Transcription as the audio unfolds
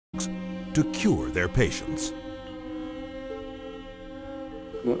to cure their patients.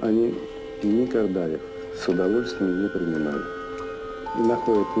 Но они никогда их с удовольствием не принимали. И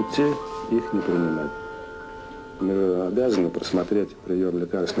находят пути их не принимать. Мы обязаны просмотреть прием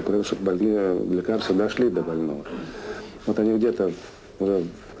лекарственных продуктов, чтобы больные лекарства дошли до больного. Вот они где-то уже,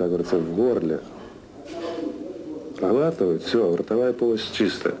 как говорится, в горле проглатывают, все, ротовая полость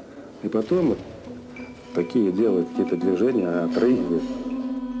чистая. И потом вот такие делают какие-то движения, отрыгивают.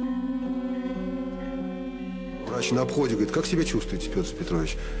 Врач на обходе говорит: как себя чувствуете, Петр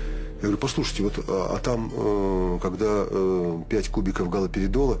Петрович? Я говорю: послушайте, вот, там, когда 5 кубиков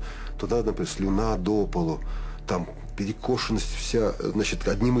галоперидола, то надо, например, слюна до полу, там перекошенность вся, значит,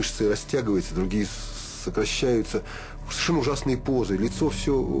 одни мышцы растягиваются, другие сокращаются, совершенно ужасные позы, лицо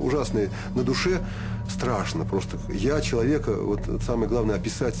все ужасное, на душе страшно просто. Я человека, вот самое главное,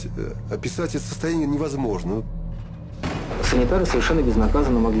 описать это состояние невозможно. Санитары совершенно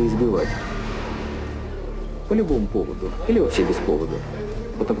безнаказанно могли избивать. По любому поводу. Или вообще без повода.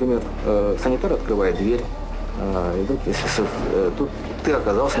 Вот, например, санитар открывает дверь, и вдруг, если тут ты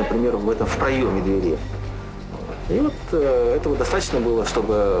оказался, например, в проеме двери. И вот этого достаточно было,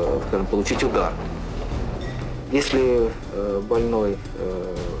 чтобы, скажем, получить удар. Если больной,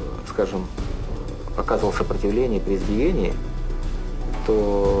 скажем, оказывал сопротивление при избиении,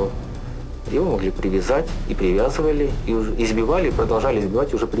 то его могли привязать, и привязывали, и уже избивали, и продолжали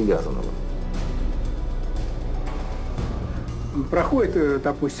избивать уже привязанного. Проходит,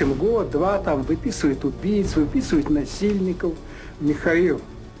 допустим, год-два, там выписывают убийц, выписывают насильников. Михаил,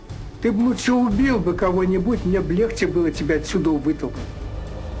 ты бы лучше убил бы кого-нибудь, мне бы легче было тебя отсюда вытолкнуть.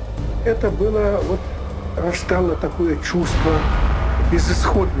 Это было, вот, растало такое чувство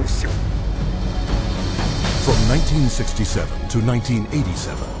безысходности. From 1967 to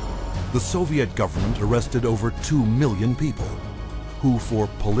 1987, the Soviet government arrested over 2 million people who, for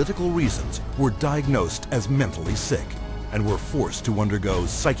political reasons, were diagnosed as mentally sick and were forced to undergo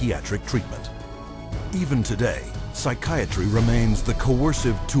psychiatric treatment. Even today, psychiatry remains the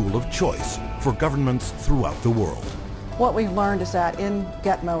coercive tool of choice for governments throughout the world. What we've learned is that in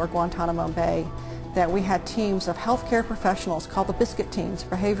Gitmo or Guantanamo Bay, that we had teams of healthcare professionals called the biscuit teams,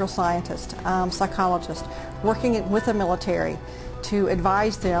 behavioral scientists, psychologists, working with the military to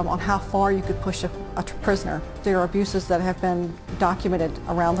advise them on how far you could push a prisoner. There are abuses that have been documented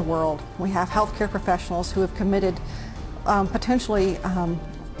around the world. We have healthcare professionals who have committed potentially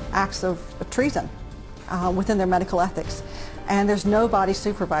acts of treason within their medical ethics. And there's nobody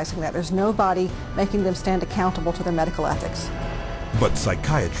supervising that. There's nobody making them stand accountable to their medical ethics. But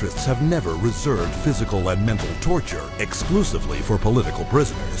psychiatrists have never reserved physical and mental torture exclusively for political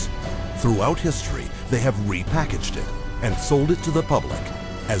prisoners. Throughout history, they have repackaged it and sold it to the public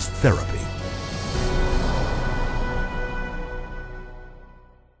as therapy.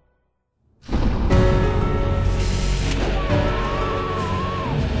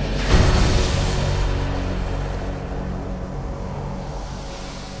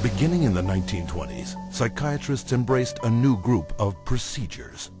 Beginning in the 1920s, psychiatrists embraced a new group of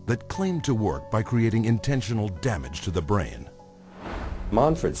procedures that claimed to work by creating intentional damage to the brain.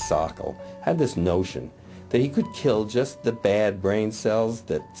 Manfred Sokal had this notion that he could kill just the bad brain cells,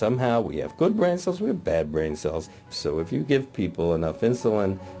 that somehow we have good brain cells, we have bad brain cells. So if you give people enough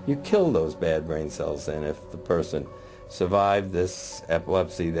insulin, you kill those bad brain cells, and if the person survived this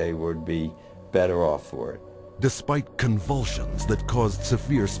epilepsy, they would be better off for it. Despite convulsions that caused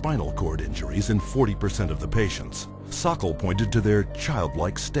severe spinal cord injuries in 40% of the patients, Sokal pointed to their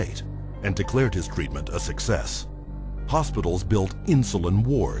childlike state and declared his treatment a success. Hospitals built insulin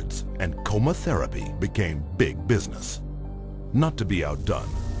wards, and coma therapy became big business. Not to be outdone,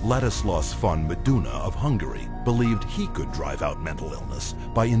 Ladislaus von Meduna of Hungary believed he could drive out mental illness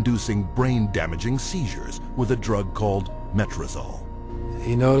by inducing brain-damaging seizures with a drug called metrazole.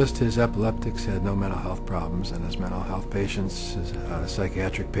 He noticed his epileptics had no mental health problems, and his mental health patients, his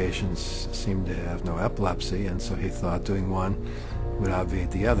psychiatric patients, seemed to have no epilepsy, and so he thought doing one would obviate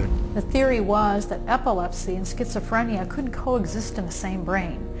the other. The theory was that epilepsy and schizophrenia couldn't coexist in the same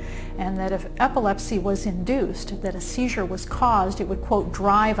brain, and that if epilepsy was induced, that a seizure was caused, it would, quote,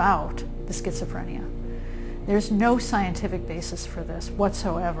 drive out the schizophrenia. There's no scientific basis for this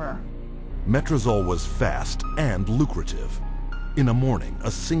whatsoever. Metrazole was fast and lucrative. In a morning,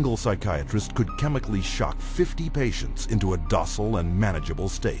 a single psychiatrist could chemically shock 50 patients into a docile and manageable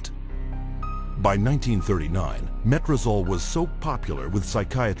state. By 1939, metrazole was so popular with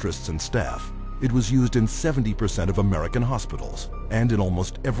psychiatrists and staff, it was used in 70% of American hospitals and in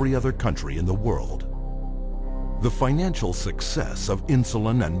almost every other country in the world. The financial success of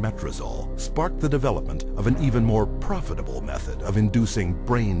insulin and metrazole sparked the development of an even more profitable method of inducing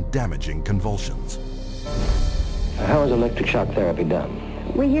brain-damaging convulsions. How is electric shock therapy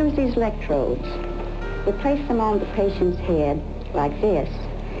done? We use these electrodes. We place them on the patient's head like this,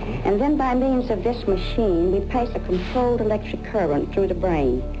 and then by means of this machine, we place a controlled electric current through the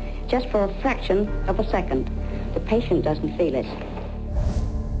brain, just for a fraction of a second. The patient doesn't feel it.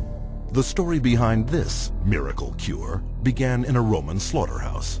 The story behind this miracle cure began in a Roman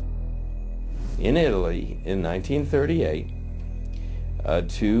slaughterhouse. In Italy, in 1938,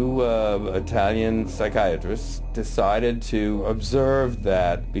 two Italian psychiatrists decided to observe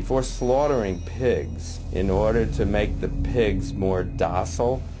that before slaughtering pigs, in order to make the pigs more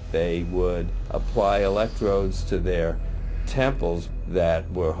docile, they would apply electrodes to their temples that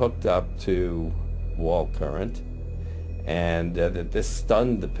were hooked up to wall current, and that this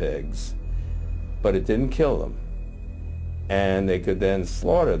stunned the pigs, but it didn't kill them, and they could then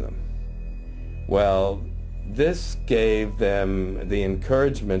slaughter them. Well, this gave them the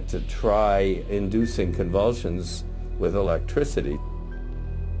encouragement to try inducing convulsions with electricity.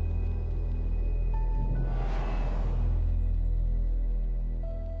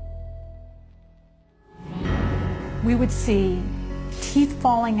 We would see teeth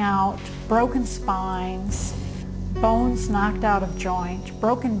falling out, broken spines, bones knocked out of joint,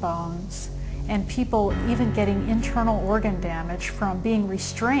 broken bones, and people even getting internal organ damage from being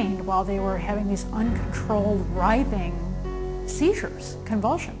restrained while they were having these uncontrolled writhing seizures,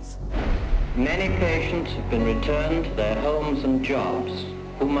 convulsions. Many patients have been returned to their homes and jobs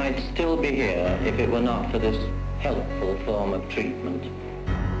who might still be here if it were not for this helpful form of treatment.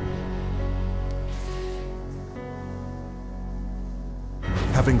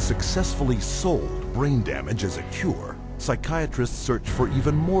 Having successfully sold brain damage as a cure, psychiatrists searched for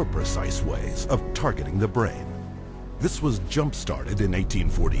even more precise ways of targeting the brain. This was jump-started in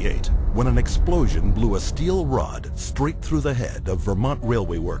 1848 when an explosion blew a steel rod straight through the head of Vermont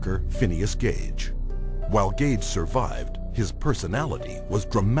railway worker Phineas Gage. While Gage survived, his personality was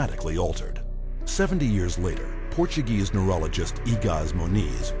dramatically altered. 70 years later, Portuguese neurologist Egas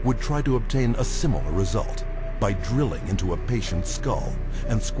Moniz would try to obtain a similar result by drilling into a patient's skull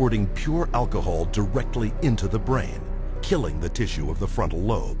and squirting pure alcohol directly into the brain, killing the tissue of the frontal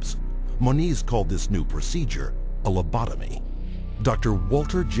lobes. Moniz called this new procedure a lobotomy. Dr.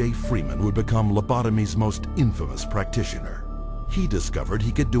 Walter J. Freeman would become lobotomy's most infamous practitioner. He discovered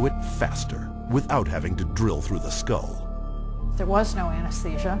he could do it faster without having to drill through the skull. There was no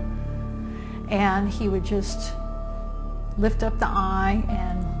anesthesia, and he would just lift up the eye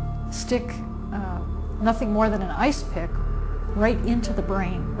and stick nothing more than an ice pick right into the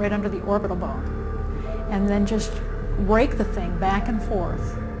brain, right under the orbital bone, and then just rake the thing back and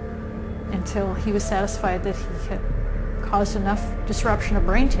forth until he was satisfied that he had caused enough disruption of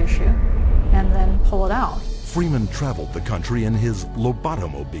brain tissue, and then pull it out. Freeman traveled the country in his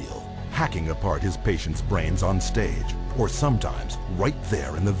lobotomobile, hacking apart his patients' brains on stage, or sometimes right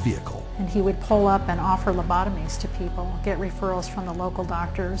there in the vehicle. And he would pull up and offer lobotomies to people, get referrals from the local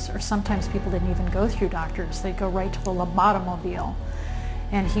doctors, or sometimes people didn't even go through doctors. They'd go right to the lobotomobile,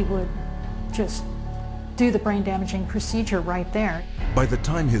 and he would just do the brain-damaging procedure right there. By the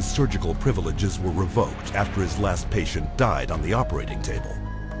time his surgical privileges were revoked after his last patient died on the operating table,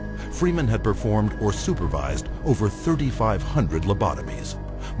 Freeman had performed or supervised over 3,500 lobotomies,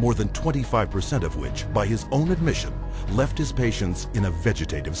 more than 25% of which, by his own admission, left his patients in a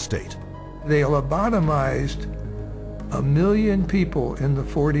vegetative state. They lobotomized 1 million people in the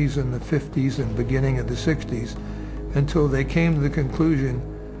 40s and the 50s and beginning of the 60s until they came to the conclusion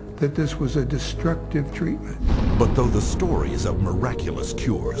that this was a destructive treatment. But though the stories of miraculous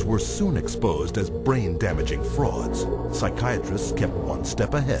cures were soon exposed as brain-damaging frauds, psychiatrists kept one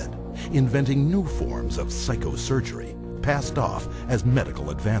step ahead, inventing new forms of psychosurgery, passed off as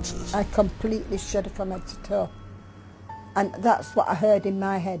medical advances. I completely shuddered from head to toe. And that's what I heard in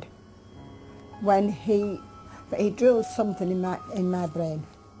my head when he drilled something in my brain.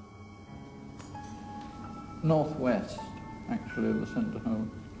 Northwest, actually, of the centre hole.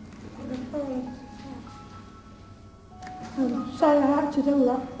 I'm sorry I had to do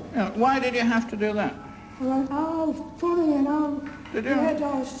that. Yeah, why did you have to do that? I went, oh, funny, you know. Did you? My head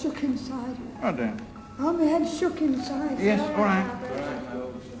all shook inside. Oh, dear. Oh, my head shook inside. Yes, all right.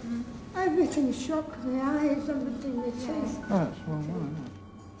 Everything shook, the eyes, everything, the teeth. Oh, that's well, right.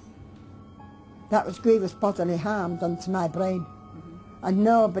 That was grievous bodily harm done to my brain. And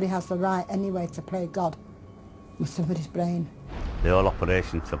nobody has the right anyway to play God with somebody's brain. The whole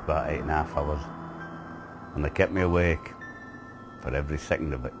operation took about 8.5 hours, and they kept me awake for every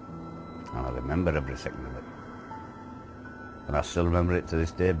second of it, and I remember every second of it. And I still remember it to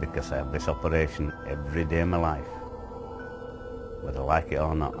this day because I have this operation every day of my life. Whether I like it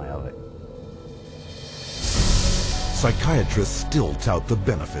or not, I have it. Psychiatrists still tout the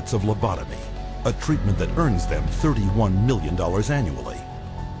benefits of lobotomy, a treatment that earns them $31 million annually.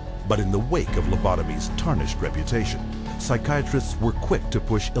 But in the wake of lobotomy's tarnished reputation, psychiatrists were quick to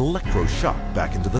push electroshock back into the